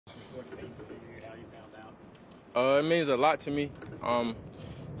It means a lot to me.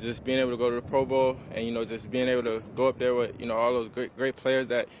 Just being able to go to the Pro Bowl and, just being able to go up there with, all those great players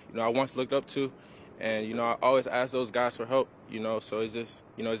that, I once looked up to. And, I always ask those guys for help, so it's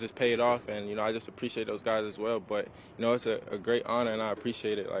just paid off. And, I just appreciate those guys as well. But, it's a great honor and I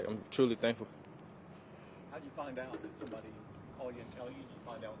appreciate it. Like, I'm truly thankful. How did you find out? Did somebody call you and tell you? Did you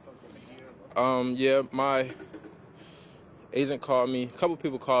find out on social media? Yeah, my agent called me. A couple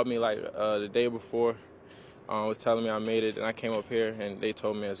people called me like the day before. Was telling me I made it, and I came up here, and they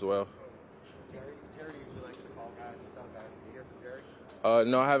told me as well. Jerry usually likes to call guys and tell guys. Did you hear from Jerry?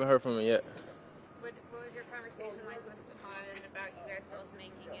 No, I haven't heard from him yet. What was your conversation like with Stefon and about you guys both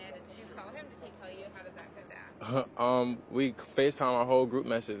making it? And did you call him? Did he tell you? How did that go down? We FaceTime our whole group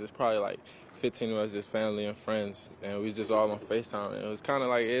message. It's probably like 15 of us, just family and friends, and we was just all on FaceTime. And it was kind of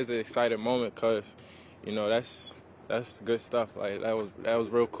like it is an exciting moment because, that's good stuff. Like that was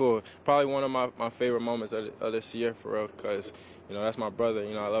real cool. Probably one of my favorite moments of this year for real, because that's my brother.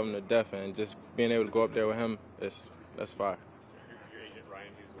 I love him to death, and just being able to go up there with him that's fire. Your agent Ryan,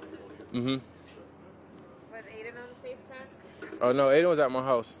 he's the one who told you. Was Aiden on FaceTime? Oh no, Aiden was at my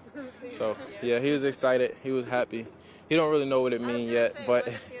house. So yeah, he was excited. He was happy. He don't really know what it means yet, but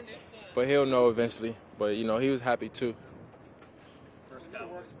he'll know eventually. But he was happy too. First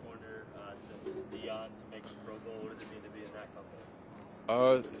Cowboys corner since Dion to make the Pro Bowl. What does it mean to be in that company?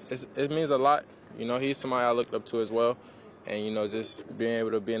 It means a lot. He's somebody I looked up to as well, and just being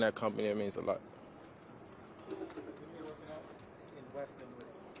able to be in that company, it means a lot. When you were working out in Weston with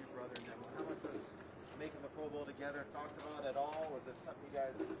your brother and them, how much was making the Pro Bowl together talked about at all? Was it something you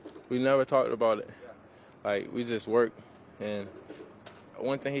guys? We never talked about it. Yeah. Like we just worked, and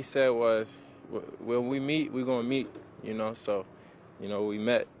one thing he said was, when we meet, we're gonna meet. So we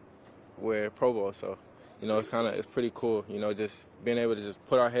met. We're Pro Bowl, so it's pretty cool. Just being able to just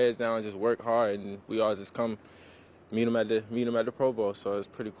put our heads down and just work hard, and we all just come meet them at the Pro Bowl. So it's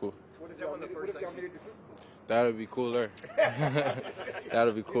pretty cool. What is that one of the first things? That'll be cooler.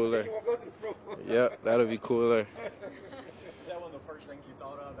 That'll be cooler. Yep, that'll be cooler. Is that one of the first things you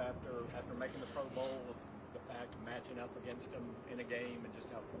thought of after making the Pro Bowl? Was the fact of matching up against them in a game and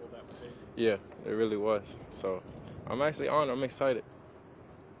just how cool that would be? Yeah, it really was. So I'm actually honored. I'm excited.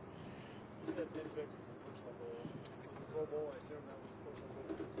 You said 10 picks was a personal goal. Was the Pro Bowl? I assume that was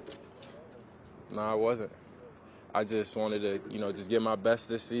a personal goal. No, I wasn't. I just wanted to, just get my best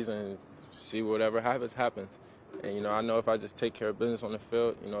this season and see whatever happens. And, I know if I just take care of business on the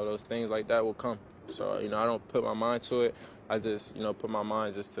field, those things like that will come. So, I don't put my mind to it. I just, put my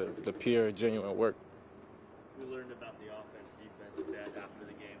mind just to the pure, genuine work. We learned about the offense-defense a bit after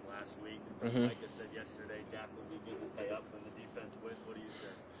the game last week. Mm-hmm. Like I said yesterday, Dak will be getting pay up when the defense wins. What do you say?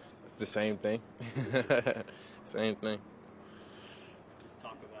 It's the same thing. Same thing. Just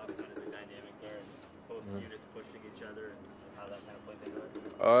talk about kind of the dynamic there and both units pushing each other and how that kind of plays into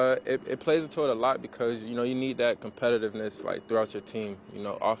it. It plays into it a lot because, you need that competitiveness like throughout your team.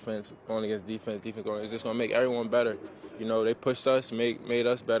 Offense going against defense going against, it's just going to make everyone better. They pushed us, made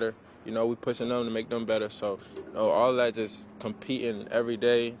us better. We pushing them to make them better. So, all that just competing every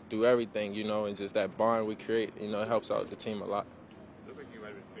day, do everything, and just that bond we create, it helps out the team a lot. Looked like you might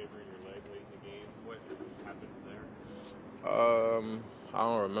have been favoring your leg late in the game. What happened there? I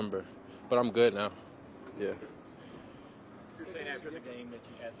don't remember, but I'm good now. Yeah. You're saying after the game that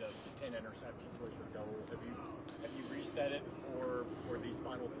you had the 10 interceptions was your goal. Have you reset it for these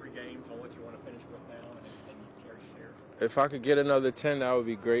final 3 games on what you want to finish with now, and you carry share? If I could get another 10, that would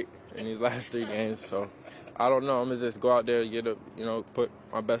be great in these last 3 games. So I don't know. I'm gonna just go out there and put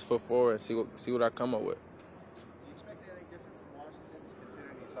my best foot forward and see what I come up with. Do you expect anything different from Washington,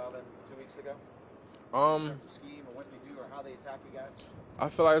 considering you saw them 2 weeks ago? Scheme or what they do or how they attack you guys? I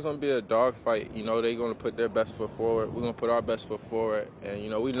feel like it's going to be a dogfight. They're going to put their best foot forward. We're going to put our best foot forward. And,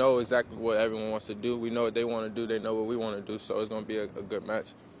 we know exactly what everyone wants to do. We know what they want to do. They know what we want to do. So it's going to be a good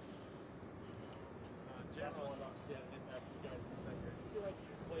match. Jazz won obviously had an impact for you guys in the second. Do you feel like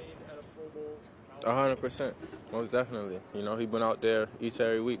you played at a Pro Bowl? 100%. Most definitely. He went out there each and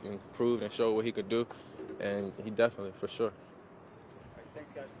every week and proved and showed what he could do. And he definitely, for sure. All right,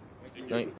 thanks, guys. Thank you.